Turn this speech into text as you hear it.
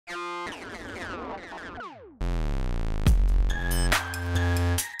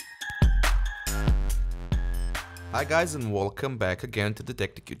Hi guys and welcome back again to the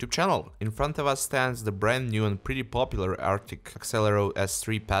Tech YouTube channel. In front of us stands the brand new and pretty popular Arctic Accelero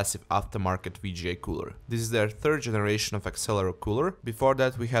S3 passive aftermarket VGA cooler. This is their third generation of Accelero cooler. Before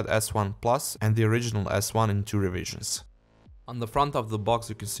that we had S1 Plus and the original S1 in 2 revisions. On the front of the box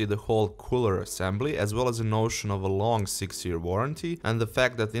you can see the whole cooler assembly, as well as a notion of a long 6-year warranty, and the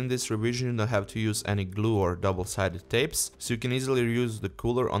fact that in this revision you don't have to use any glue or double-sided tapes, so you can easily reuse the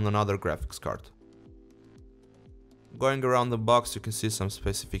cooler on another graphics card. Going around the box you can see some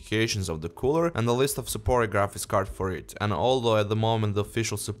specifications of the cooler and a list of supported graphics card for it, and although at the moment the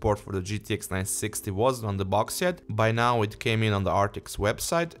official support for the GTX 960 wasn't on the box yet, by now it came in on the Arctic's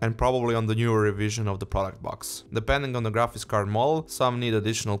website and probably on the newer revision of the product box. Depending on the graphics card model, some need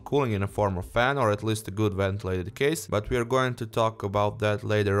additional cooling in a form of fan or at least a good ventilated case, but we are going to talk about that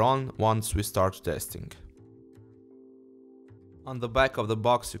later on once we start testing. On the back of the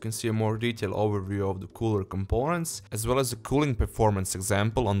box you can see a more detailed overview of the cooler components, as well as a cooling performance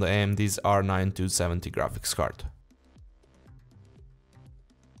example on the AMD's R9 270 graphics card.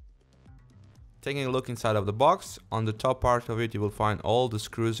 Taking a look inside of the box, on the top part of it you will find all the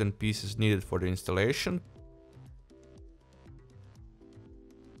screws and pieces needed for the installation,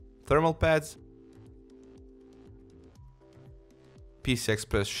 thermal pads, PC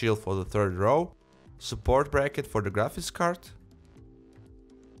Express shield for the third row, support bracket for the graphics card,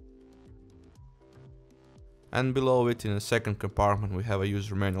 and below it in the second compartment we have a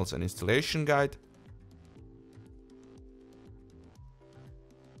user manuals and installation guide,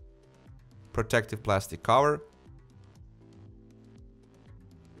 protective plastic cover,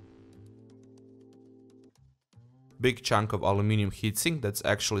 big chunk of aluminum heatsink that's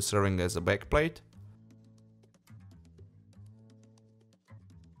actually serving as a backplate,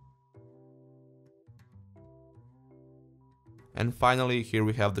 and finally here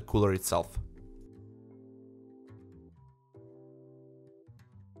we have the cooler itself.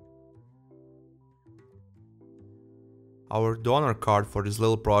 Our donor card for this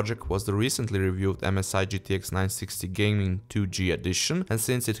little project was the recently reviewed MSI GTX 960 Gaming 2G edition, and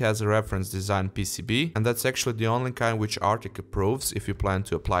since it has a reference design PCB, and that's actually the only kind which Arctic approves if you plan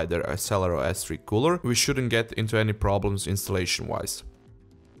to apply their Accelero S3 cooler, we shouldn't get into any problems installation wise.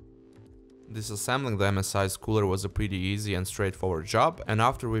 Disassembling the MSI's cooler was a pretty easy and straightforward job, and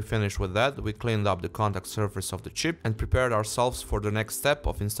after we finished with that, we cleaned up the contact surface of the chip and prepared ourselves for the next step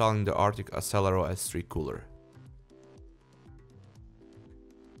of installing the Arctic Accelero S3 cooler.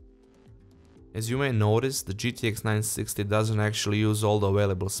 As you may notice, the GTX 960 doesn't actually use all the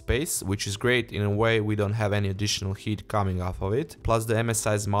available space, which is great. In a way we don't have any additional heat coming off of it, plus the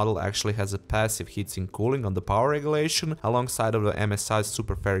MSI's model actually has a passive heatsink cooling on the power regulation alongside of the MSI's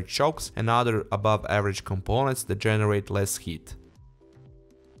superferric chokes and other above average components that generate less heat.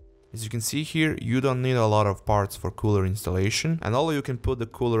 As you can see here, you don't need a lot of parts for cooler installation, and although you can put the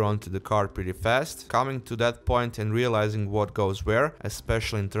cooler onto the card pretty fast, coming to that point and realizing what goes where,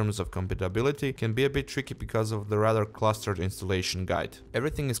 especially in terms of compatibility, can be a bit tricky because of the rather clustered installation guide.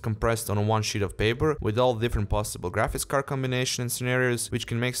 Everything is compressed on one sheet of paper with all different possible graphics card combination and scenarios, which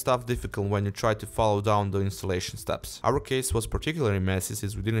can make stuff difficult when you try to follow down the installation steps. Our case was particularly messy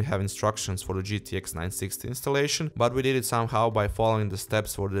since we didn't have instructions for the GTX 960 installation, but we did it somehow by following the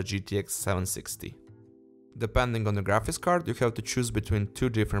steps for the GTX 760. Depending on the graphics card, you have to choose between 2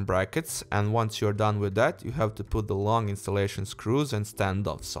 different brackets, and once you're done with that, you have to put the long installation screws and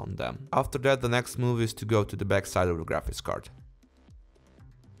standoffs on them. After that, the next move is to go to the back side of the graphics card.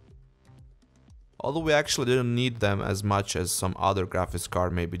 Although we actually didn't need them as much as some other graphics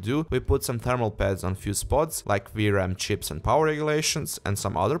card maybe do, we put some thermal pads on few spots like VRAM chips and power regulations and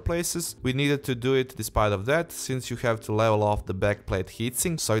some other places. We needed to do it despite of that, since you have to level off the backplate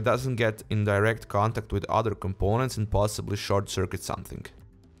heatsink so it doesn't get in direct contact with other components and possibly short circuit something.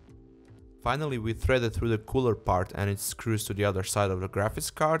 Finally, we threaded through the cooler part and its screws to the other side of the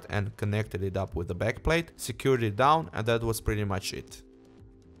graphics card and connected it up with the backplate, secured it down, and that was pretty much it.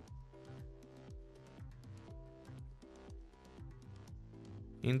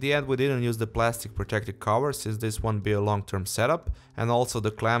 In the end, we didn't use the plastic protective cover since this won't be a long-term setup, and also the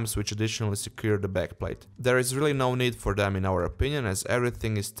clamps which additionally secure the backplate. There is really no need for them in our opinion, as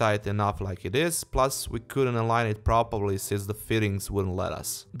everything is tight enough like it is, plus we couldn't align it properly since the fittings wouldn't let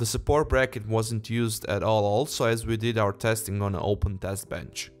us. The support bracket wasn't used at all also, as we did our testing on an open test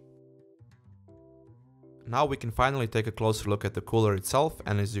bench. Now we can finally take a closer look at the cooler itself,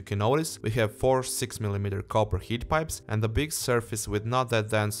 and as you can notice, we have 4 6mm copper heat pipes and a big surface with not that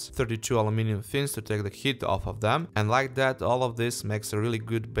dense 32 aluminum fins to take the heat off of them, and like that all of this makes a really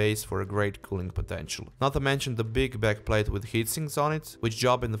good base for a great cooling potential. Not to mention the big backplate with heatsinks on it, which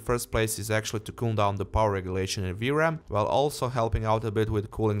job in the first place is actually to cool down the power regulation in VRAM, while also helping out a bit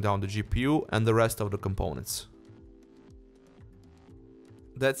with cooling down the GPU and the rest of the components.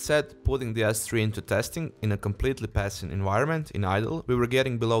 That said, putting the S3 into testing in a completely passive environment in idle, we were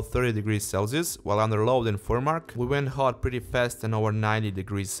getting below 30 degrees Celsius, while under load in Furmark, we went hot pretty fast and over 90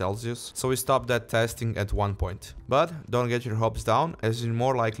 degrees Celsius, so we stopped that testing at one point. But don't get your hopes down, as in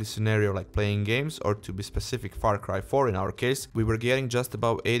more likely scenario like playing games, or to be specific Far Cry 4 in our case, we were getting just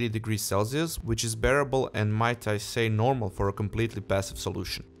above 80 degrees Celsius, which is bearable and might I say normal for a completely passive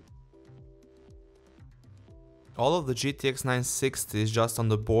solution. Although the GTX 960 is just on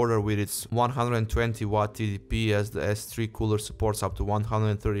the border with its 120 watt TDP, as the S3 cooler supports up to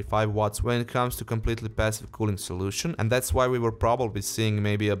 135 watts when it comes to completely passive cooling solution, and that's why we were probably seeing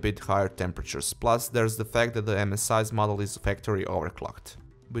maybe a bit higher temperatures. Plus there's the fact that the MSI's model is factory overclocked.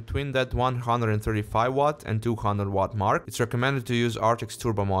 Between that 135 watt and 200 watt mark, it's recommended to use Arctic's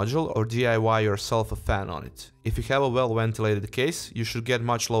turbo module or DIY yourself a fan on it. If you have a well ventilated case, you should get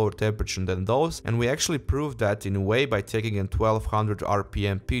much lower temperature than those, and we actually proved that in a way by taking a 1200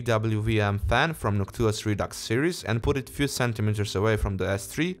 RPM PWVM fan from Noctua's Redux series and put it few centimeters away from the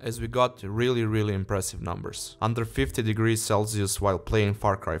S3, as we got really impressive numbers. Under 50 degrees Celsius while playing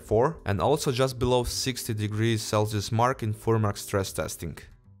Far Cry 4, and also just below 60 degrees Celsius mark in Furmark stress testing.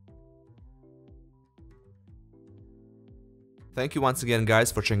 Thank you once again guys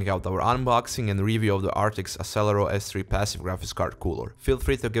for checking out our unboxing and review of the Arctic Accelero S3 passive graphics card cooler. Feel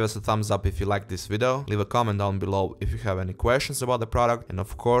free to give us a thumbs up if you liked this video, leave a comment down below if you have any questions about the product, and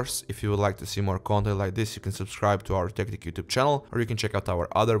of course, if you would like to see more content like this, you can subscribe to our Technic YouTube channel, or you can check out our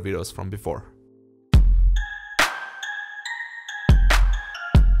other videos from before.